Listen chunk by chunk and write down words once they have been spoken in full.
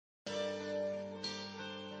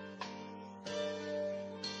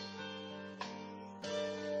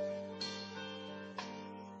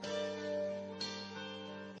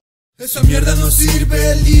Esa mierda no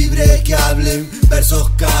sirve, libre que hablen, versos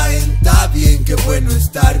caen, está bien, qué bueno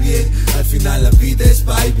estar bien. Al final la vida es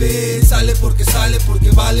vaivén, sale porque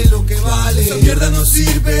vale lo que vale. Esa mierda no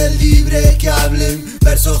sirve, libre que hablen,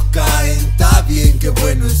 versos caen, está bien, qué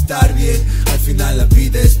bueno estar bien. Al final la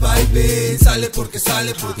vida es vaivén, sale porque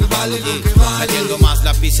vale lo que vale. Cayendo más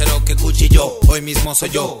lapicero que cuchillo, hoy mismo soy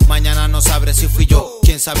yo, mañana no sabré si fui yo.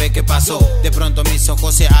 Quién sabe qué pasó, de pronto mis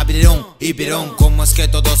ojos se abrieron y vieron cómo es que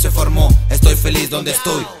todo se formó. Estoy feliz donde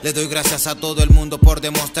estoy, le doy gracias a todo el mundo por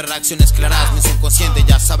demostrar acciones claras. Mi subconsciente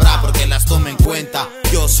ya sabrá porque las tome en cuenta.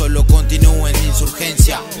 Yo solo continúo en mi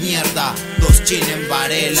insurgencia, mierda, dos chin en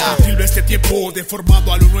Varela. Sirve este tiempo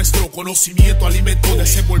deformando a lo nuestro, conocimiento, alimento,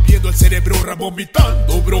 desenvolviendo el cerebro,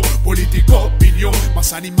 vomitando, bro. Política, opinión,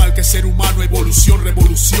 más animal que ser humano, evolución,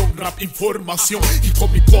 revolución, rap, información, y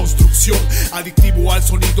con mi construcción, adictivo al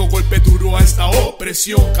sonido, golpe duro a esta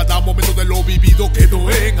opresión. Cada momento de lo vivido quedó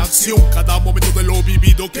en acción. Cada momento de lo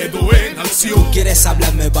vivido quedó en acción. Tú quieres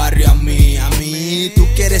hablarme barrio a mí, tú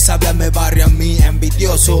quieres hablarme barrio a mí,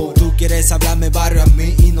 envidioso. Tú quieres hablarme barrio a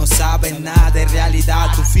mí y no sabes nada de realidad.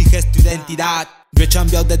 Tú fijes tu identidad. Yo he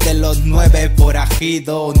cambiado desde los 9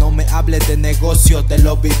 forajido. No me hables de negocios, de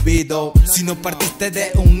lo vivido. Si no partiste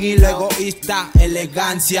de un hilo egoísta,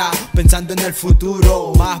 elegancia, pensando en el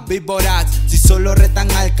futuro, más víboras. Si solo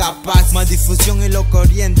retan al capaz, más difusión y lo que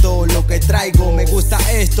oriento, lo que traigo. Me gusta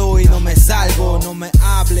esto y no me salgo. No me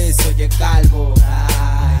hables, oye calvo.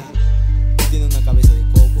 Ay, tiene una cabeza de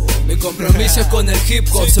coco. Mi compromiso es con el hip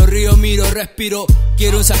hop, sonrío, miro, respiro.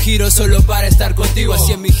 Quiero un giro solo para estar contigo.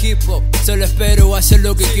 Así es mi hip hop, solo espero hacer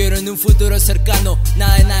lo que quiero en un futuro cercano.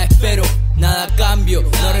 Nada de nada espero, nada cambio,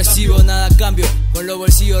 no recibo nada a cambio. Con los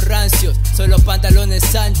bolsillos rancios, solo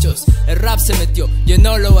pantalones anchos. El rap se metió,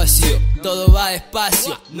 llenó lo vacío. Todo va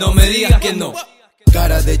despacio, no me digas que no.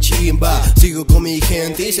 Cara de chimba, sigo con mi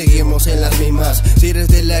gente y seguimos en las mismas. Si eres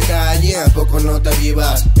de la calle, ¿a poco no te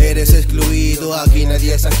avivas? Eres excluido, aquí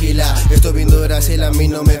nadie es agila. Estoy viendo Gracel, a mí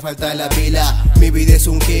no me falta la pila. Mi vida es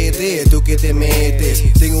un quete, tú que te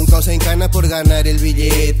metes. Tengo un causa en cana por ganar el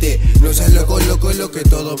billete. No seas loco, lo que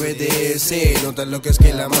todo obedece. Notas lo que es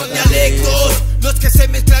que la mata. Dialectos, los que se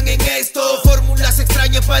mezclan en esto. Fórmulas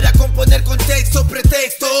extrañas para componer contexto,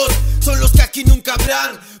 pretextos. Son los que aquí nunca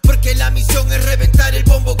habrán. Porque la misión es reventar el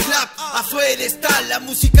bombo clap. Afuera está la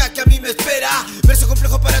música que a mí me espera. Verso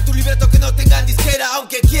complejo para tu libreto que no tengan disquera.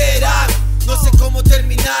 Aunque quieran, no sé cómo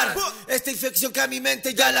terminar esta infección que a mi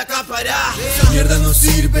mente ya la acapará. Esa mierda no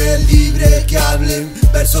sirve, libre que hablen,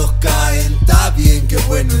 versos caen, está bien, qué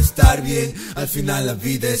bueno estar bien. Al final la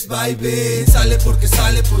vida es vaivén, sale porque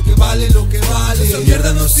vale lo que vale. Esa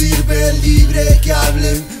mierda no sirve, libre que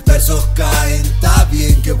hablen, versos caen, está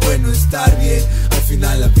bien, qué bueno estar bien. Al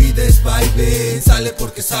final la vida es vaivén, sale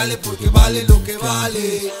porque vale lo que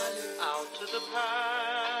vale.